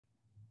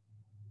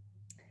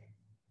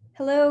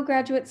Hello,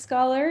 graduate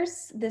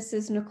scholars. This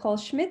is Nicole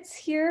Schmitz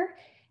here,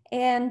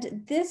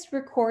 and this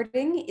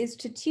recording is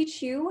to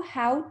teach you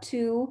how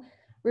to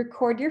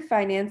record your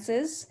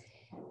finances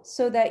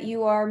so that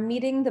you are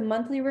meeting the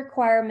monthly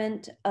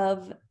requirement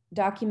of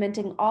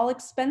documenting all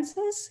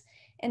expenses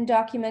and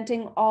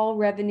documenting all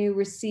revenue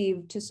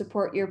received to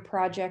support your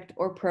project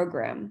or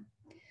program.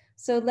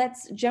 So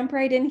let's jump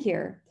right in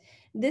here.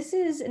 This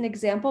is an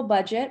example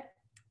budget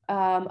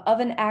of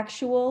an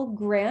actual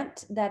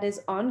grant that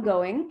is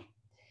ongoing.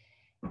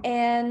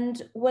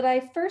 And what I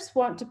first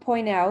want to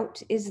point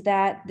out is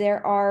that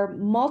there are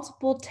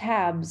multiple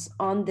tabs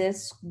on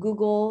this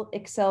Google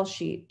Excel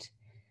sheet.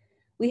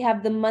 We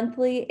have the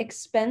monthly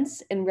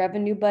expense and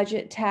revenue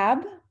budget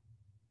tab.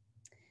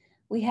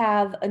 We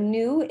have a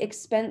new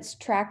expense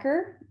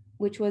tracker,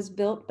 which was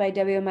built by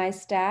WMI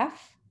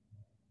staff.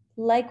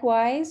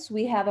 Likewise,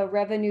 we have a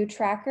revenue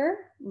tracker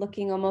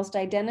looking almost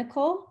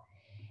identical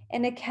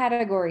and a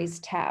categories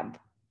tab.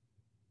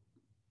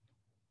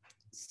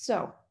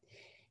 So,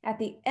 at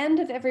the end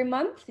of every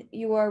month,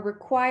 you are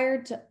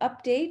required to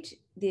update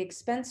the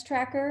expense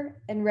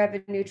tracker and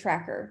revenue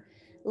tracker.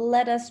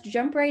 Let us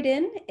jump right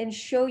in and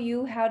show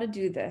you how to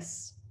do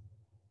this.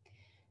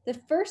 The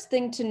first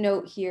thing to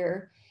note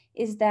here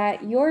is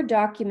that your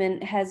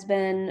document has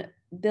been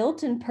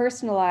built and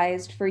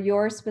personalized for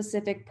your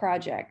specific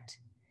project.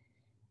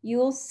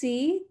 You'll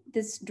see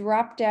this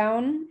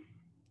drop-down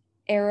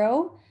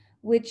arrow,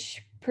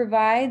 which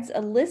provides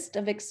a list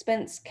of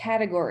expense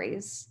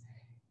categories.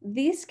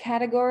 These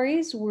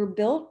categories were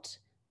built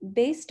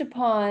based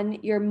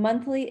upon your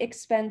monthly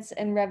expense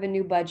and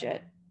revenue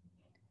budget.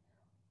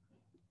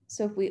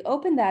 So if we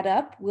open that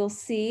up, we'll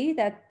see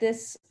that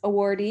this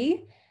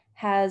awardee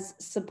has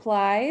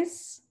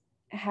supplies,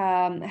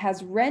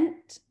 has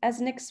rent as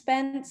an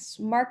expense,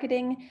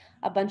 marketing,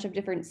 a bunch of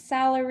different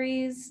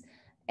salaries,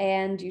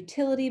 and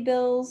utility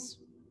bills.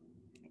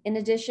 In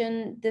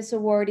addition, this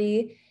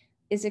awardee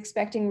is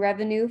expecting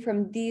revenue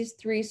from these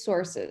three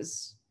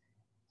sources.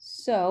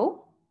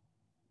 So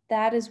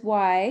that is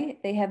why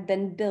they have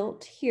been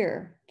built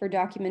here for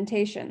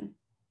documentation.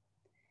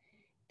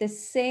 The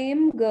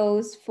same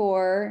goes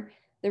for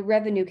the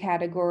revenue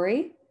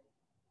category.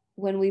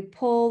 When we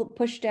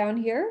push down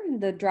here,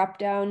 the drop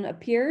down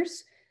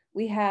appears.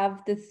 We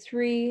have the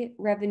three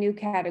revenue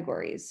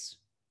categories.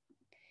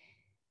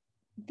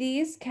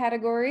 These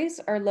categories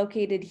are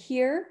located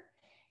here.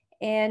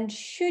 And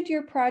should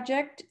your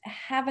project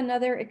have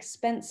another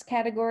expense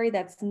category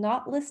that's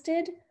not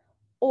listed,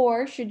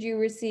 or should you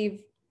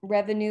receive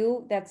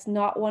revenue that's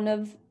not one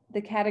of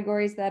the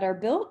categories that are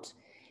built,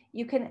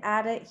 you can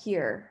add it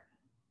here.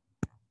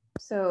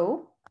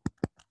 So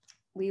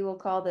we will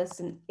call this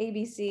an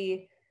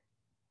ABC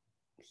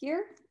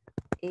here,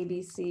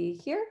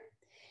 ABC here.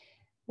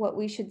 What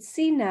we should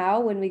see now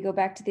when we go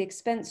back to the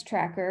expense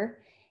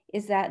tracker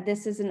is that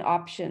this is an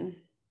option.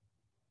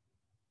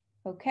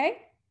 Okay,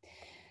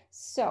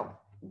 so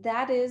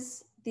that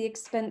is the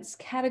expense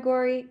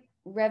category,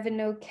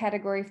 revenue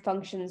category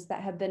functions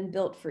that have been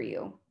built for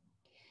you.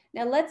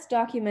 Now let's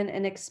document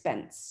an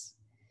expense.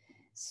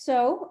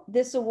 So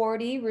this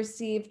awardee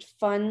received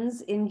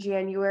funds in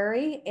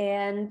January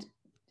and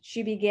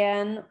she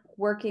began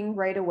working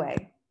right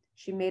away.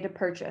 She made a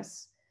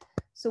purchase.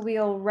 So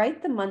we'll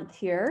write the month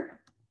here,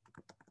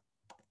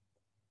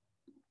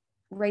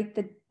 write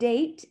the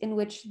date in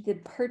which the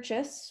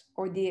purchase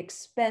or the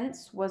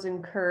expense was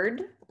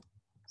incurred.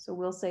 So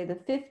we'll say the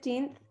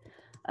 15th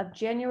of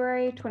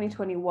January,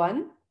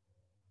 2021.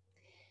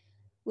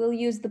 We'll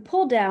use the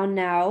pull down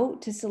now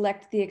to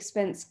select the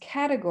expense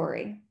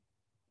category.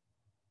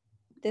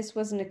 This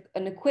was an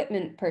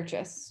equipment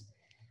purchase.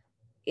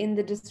 In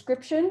the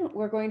description,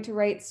 we're going to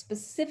write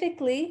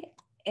specifically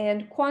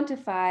and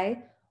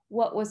quantify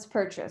what was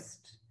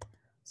purchased.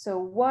 So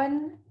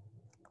 1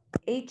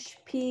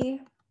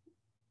 HP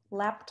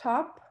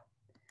laptop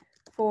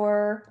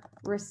for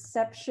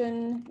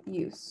reception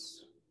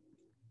use.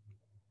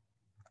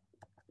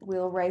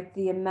 We'll write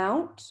the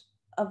amount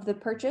of the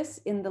purchase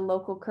in the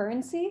local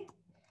currency,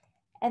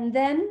 and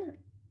then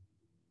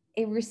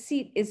a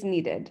receipt is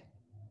needed.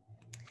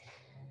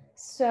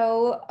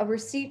 So a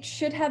receipt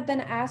should have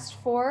been asked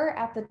for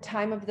at the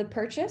time of the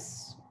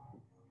purchase.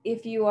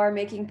 If you are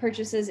making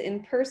purchases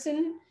in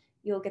person,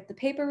 you'll get the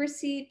paper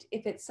receipt.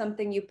 If it's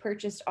something you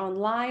purchased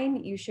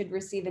online, you should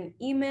receive an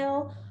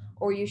email,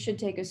 or you should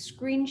take a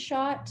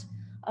screenshot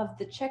of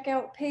the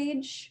checkout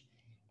page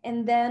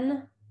and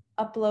then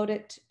upload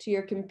it to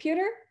your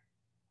computer,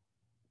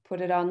 put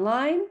it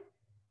online,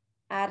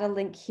 add a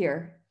link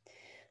here.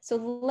 So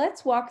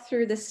let's walk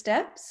through the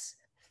steps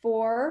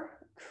for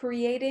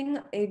creating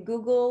a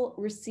Google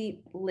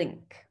receipt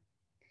link.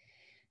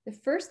 The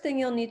first thing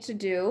you'll need to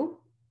do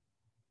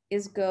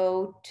is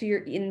go to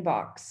your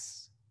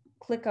inbox.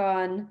 Click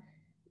on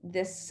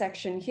this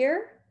section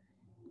here,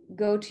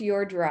 go to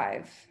your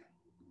drive.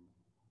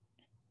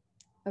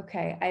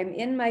 Okay, I'm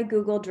in my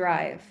Google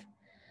Drive,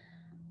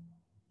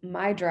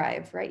 my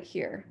drive right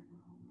here.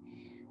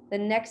 The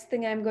next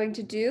thing I'm going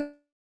to do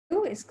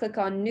is click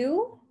on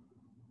New,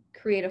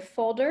 create a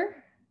folder.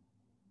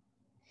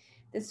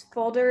 This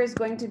folder is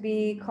going to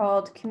be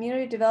called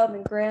Community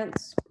Development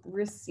Grants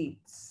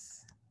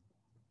Receipts.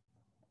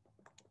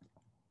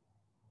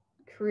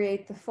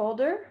 Create the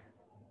folder.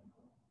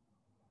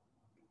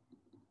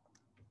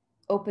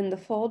 Open the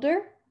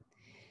folder.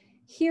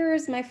 Here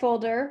is my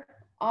folder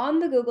on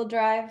the Google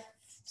Drive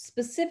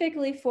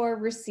specifically for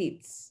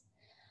receipts.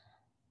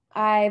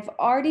 I've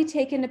already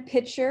taken a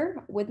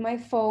picture with my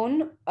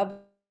phone of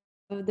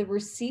the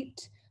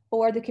receipt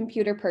or the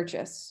computer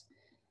purchase.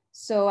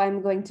 So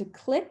I'm going to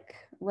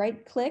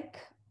right click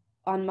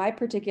on my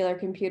particular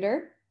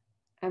computer.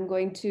 I'm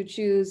going to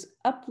choose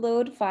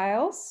Upload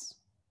Files.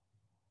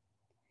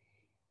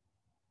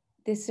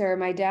 These are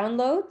my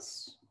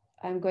downloads.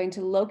 I'm going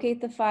to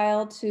locate the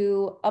file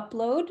to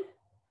upload.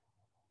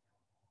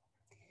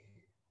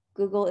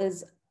 Google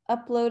is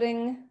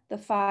uploading the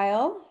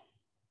file.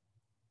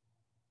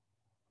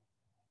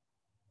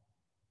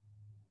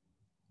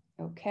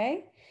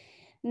 Okay.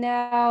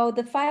 Now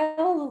the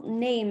file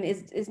name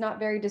is not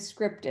very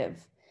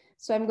descriptive.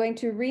 So I'm going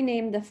to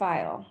rename the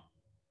file.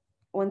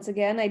 Once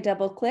again, I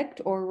double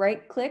clicked or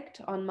right clicked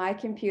on my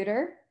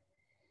computer.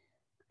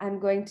 I'm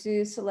going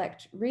to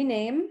select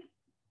rename.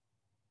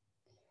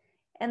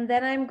 And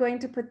then I'm going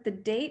to put the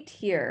date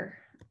here.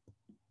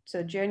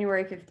 So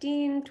January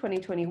 15,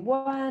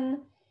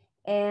 2021.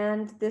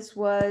 And this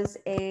was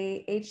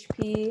a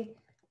HP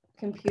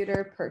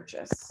computer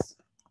purchase.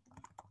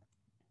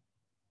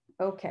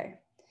 Okay.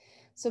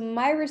 So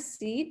my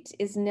receipt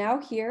is now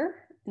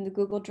here in the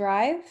Google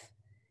Drive.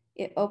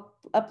 It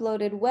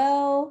uploaded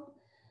well.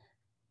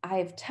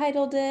 I've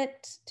titled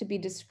it to be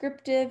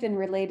descriptive and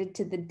related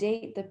to the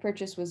date the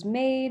purchase was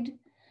made.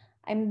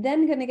 I'm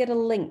then going to get a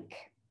link.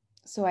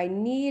 So I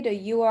need a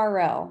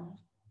URL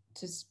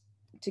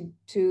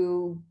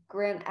to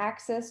grant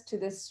access to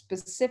this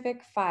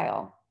specific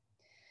file.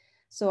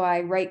 So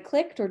I right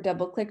clicked or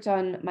double clicked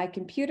on my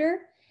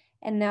computer,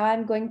 and now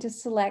I'm going to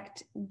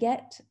select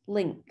Get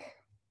Link.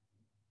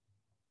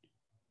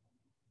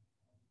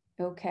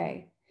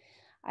 Okay,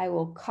 I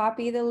will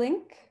copy the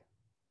link.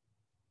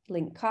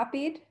 Link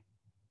copied.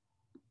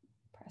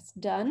 Press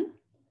done.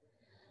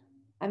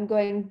 I'm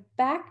going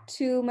back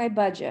to my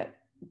budget,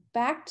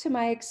 back to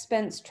my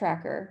expense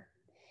tracker.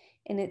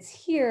 And it's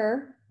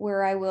here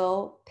where I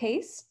will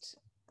paste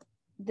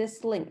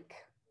this link.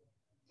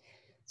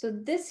 So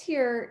this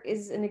here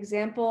is an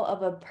example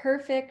of a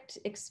perfect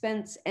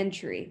expense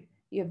entry.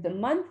 You have the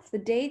month, the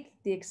date,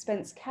 the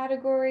expense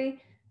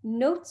category,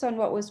 notes on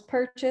what was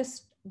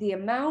purchased, the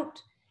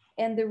amount,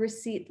 and the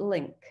receipt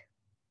link.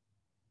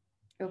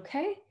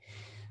 Okay.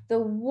 The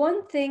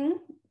one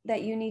thing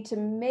that you need to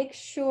make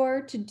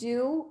sure to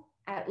do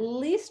at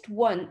least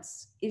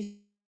once is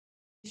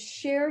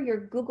share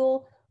your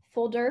Google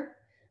folder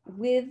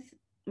with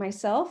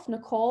myself,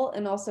 Nicole,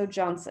 and also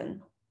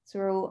Johnson.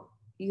 So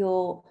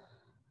you'll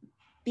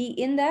be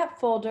in that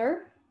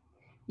folder.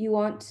 You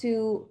want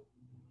to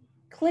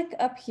click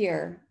up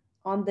here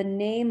on the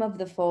name of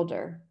the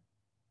folder.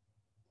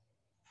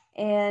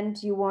 And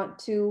you want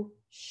to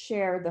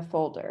share the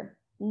folder,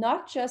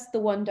 not just the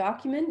one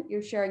document,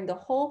 you're sharing the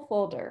whole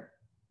folder.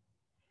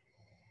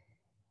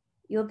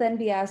 You'll then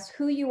be asked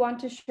who you want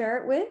to share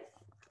it with.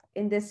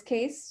 In this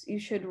case, you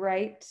should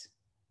write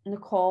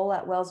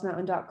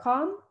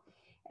Nicole@wellsmountain.com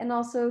and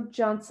also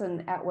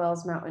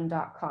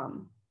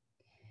Johnson@wellsmountain.com.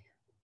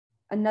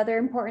 Another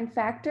important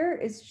factor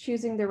is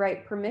choosing the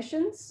right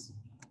permissions.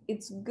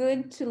 It's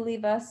good to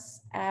leave us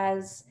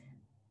as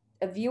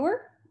a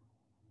viewer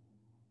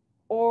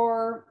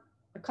or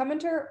a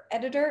commenter,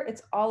 editor,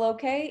 it's all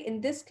okay.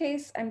 In this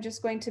case, I'm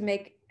just going to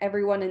make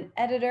everyone an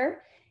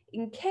editor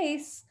in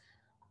case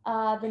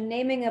the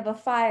naming of a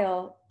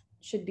file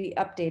should be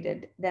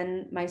updated.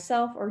 Then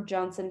myself or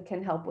Johnson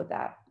can help with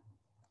that.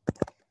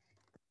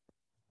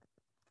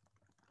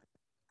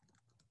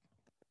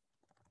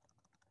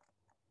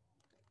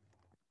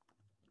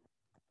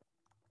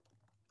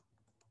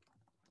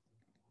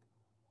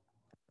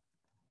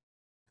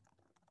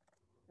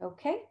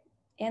 Okay,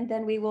 and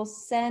then we will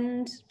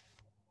send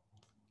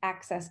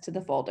access to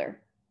the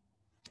folder.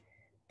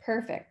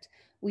 Perfect.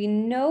 We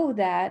know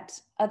that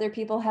other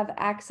people have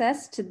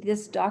access to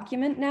this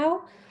document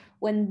now.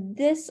 When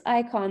this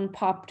icon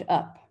popped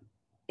up,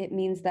 it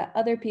means that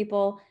other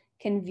people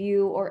can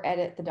view or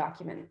edit the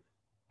document.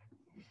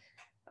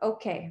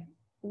 Okay,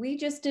 we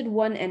just did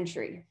one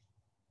entry.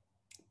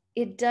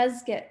 It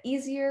does get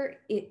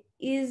easier. It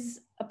is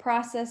a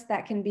process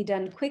that can be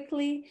done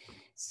quickly.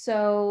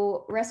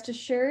 So rest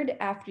assured,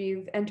 after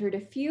you've entered a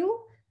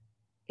few,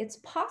 it's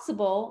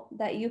possible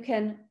that you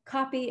can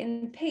copy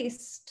and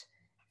paste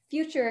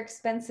future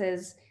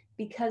expenses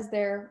because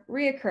they're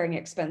reoccurring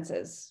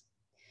expenses.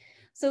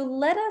 So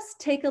let us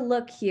take a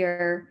look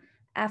here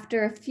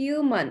after a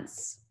few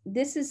months.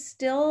 This is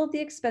still the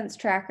expense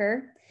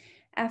tracker.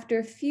 After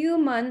a few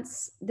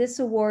months, this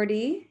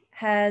awardee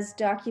has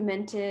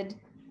documented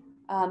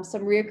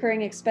some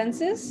reoccurring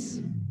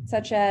expenses,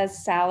 such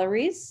as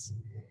salaries,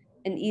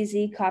 an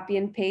easy copy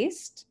and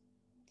paste,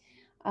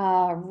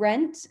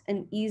 rent,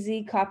 an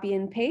easy copy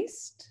and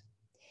paste.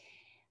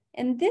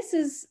 And this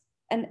is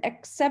an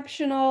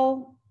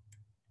exceptional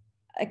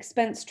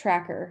expense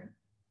tracker.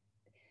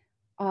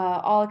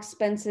 All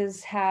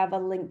expenses have a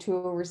link to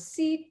a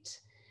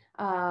receipt.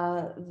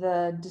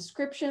 The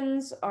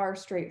descriptions are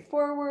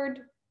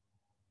straightforward.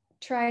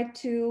 Try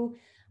to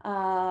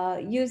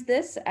use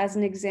this as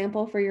an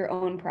example for your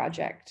own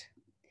project.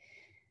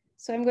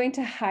 So I'm going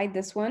to hide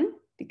this one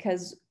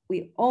because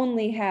we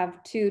only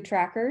have two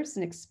trackers,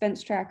 an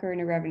expense tracker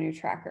and a revenue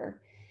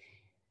tracker.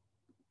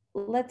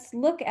 Let's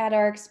look at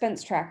our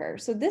expense tracker.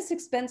 So this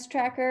expense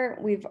tracker,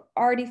 we've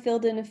already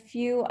filled in a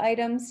few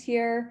items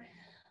here.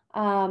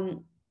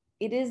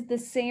 It is the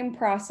same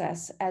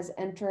process as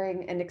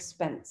entering an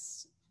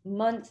expense.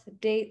 Month,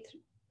 date,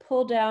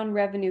 pull down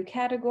revenue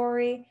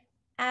category,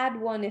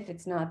 add one if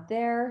it's not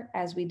there,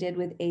 as we did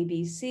with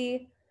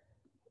ABC,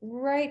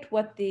 write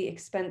what the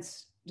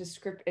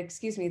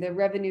the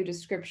revenue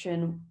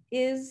description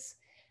is,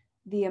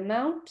 the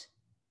amount,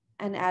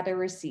 and add a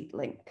receipt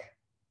link.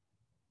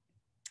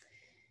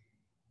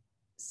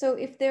 So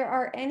if there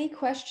are any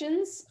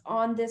questions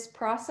on this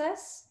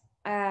process,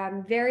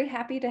 I'm very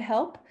happy to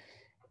help.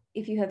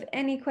 If you have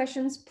any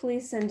questions,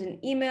 please send an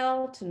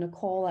email to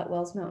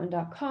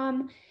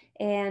nicole@wellsmountain.com,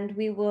 and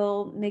we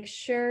will make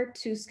sure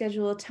to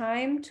schedule a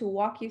time to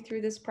walk you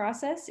through this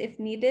process if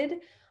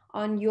needed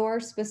on your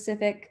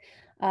specific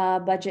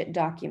budget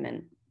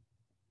document.